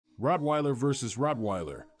Rottweiler vs.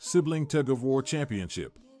 Rottweiler Sibling Tug-of-War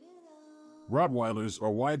Championship. Rottweilers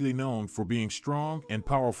are widely known for being strong and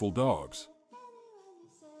powerful dogs.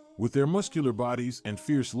 With their muscular bodies and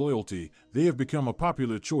fierce loyalty, they have become a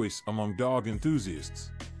popular choice among dog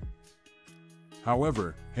enthusiasts.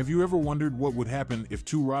 However, have you ever wondered what would happen if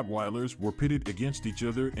two Rottweilers were pitted against each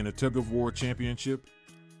other in a tug-of-war championship?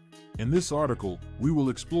 In this article, we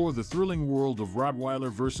will explore the thrilling world of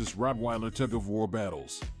Rottweiler versus Rottweiler tug-of-war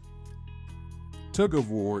battles.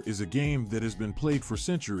 Tug-of-war is a game that has been played for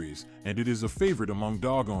centuries, and it is a favorite among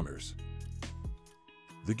dog owners.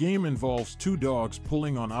 The game involves two dogs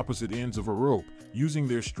pulling on opposite ends of a rope, using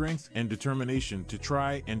their strength and determination to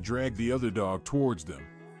try and drag the other dog towards them.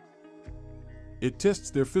 It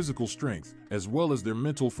tests their physical strength, as well as their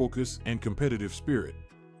mental focus and competitive spirit.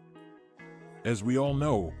 As we all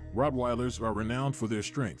know, Rottweilers are renowned for their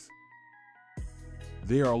strength.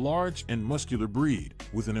 They are a large and muscular breed,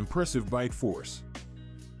 with an impressive bite force.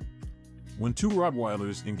 When two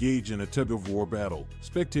Rottweilers engage in a tug-of-war battle,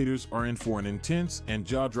 spectators are in for an intense and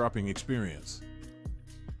jaw-dropping experience.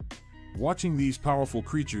 Watching these powerful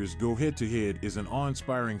creatures go head-to-head is an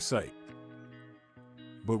awe-inspiring sight.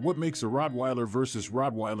 But what makes a Rottweiler versus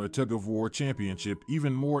Rottweiler tug-of-war championship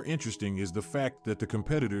even more interesting is the fact that the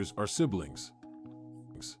competitors are siblings.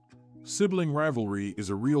 Sibling rivalry is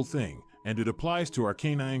a real thing, and it applies to our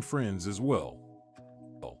canine friends as well.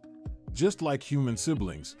 Just like human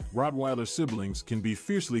siblings, Rottweiler siblings can be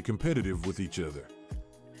fiercely competitive with each other.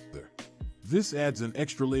 This adds an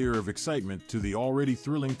extra layer of excitement to the already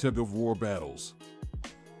thrilling tug-of-war battles.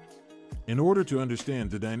 In order to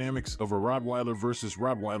understand the dynamics of a Rottweiler versus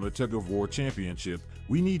Rottweiler tug-of-war championship,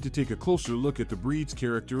 we need to take a closer look at the breed's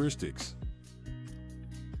characteristics.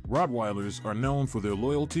 Rottweilers are known for their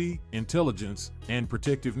loyalty, intelligence, and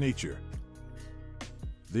protective nature.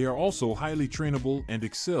 They are also highly trainable and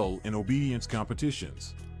excel in obedience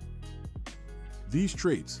competitions. These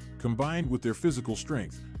traits, combined with their physical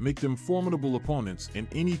strength, make them formidable opponents in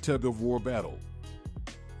any tug-of-war battle.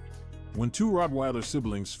 When two Rottweiler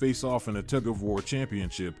siblings face off in a tug-of-war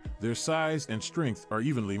championship, their size and strength are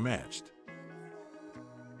evenly matched.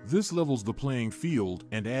 This levels the playing field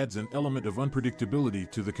and adds an element of unpredictability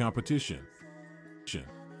to the competition.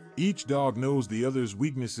 Each dog knows the other's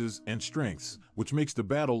weaknesses and strengths, which makes the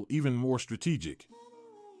battle even more strategic.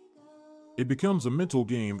 It becomes a mental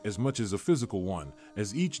game as much as a physical one,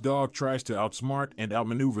 as each dog tries to outsmart and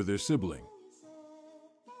outmaneuver their sibling.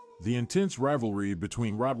 The intense rivalry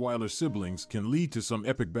between Rottweiler siblings can lead to some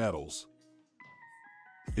epic battles.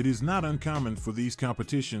 It is not uncommon for these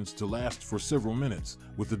competitions to last for several minutes,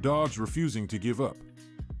 with the dogs refusing to give up.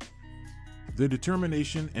 Their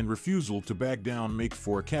determination and refusal to back down make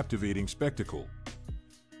for a captivating spectacle.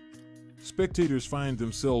 Spectators find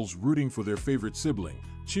themselves rooting for their favorite sibling,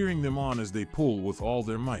 cheering them on as they pull with all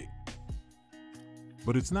their might.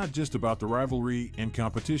 But it's not just about the rivalry and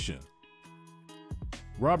competition.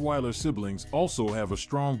 Rottweiler siblings also have a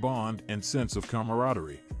strong bond and sense of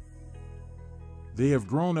camaraderie. They have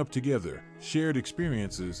grown up together, shared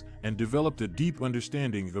experiences, and developed a deep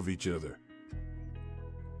understanding of each other.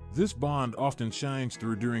 This bond often shines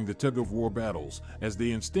through during the tug-of-war battles, as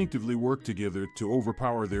they instinctively work together to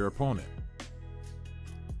overpower their opponent.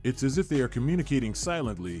 It's as if they are communicating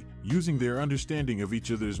silently, using their understanding of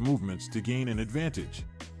each other's movements to gain an advantage.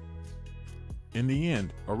 In the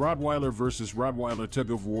end, a Rottweiler versus Rottweiler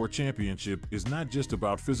tug-of-war championship is not just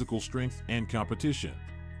about physical strength and competition.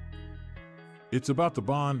 It's about the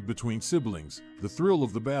bond between siblings, the thrill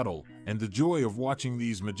of the battle, and the joy of watching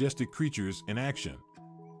these majestic creatures in action.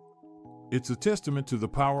 It's a testament to the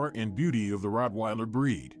power and beauty of the Rottweiler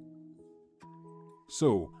breed.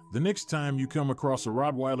 So, the next time you come across a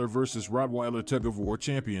Rottweiler versus Rottweiler tug-of-war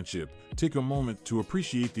championship, take a moment to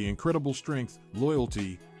appreciate the incredible strength,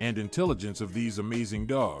 loyalty, and intelligence of these amazing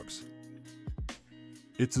dogs.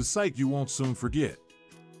 It's a sight you won't soon forget.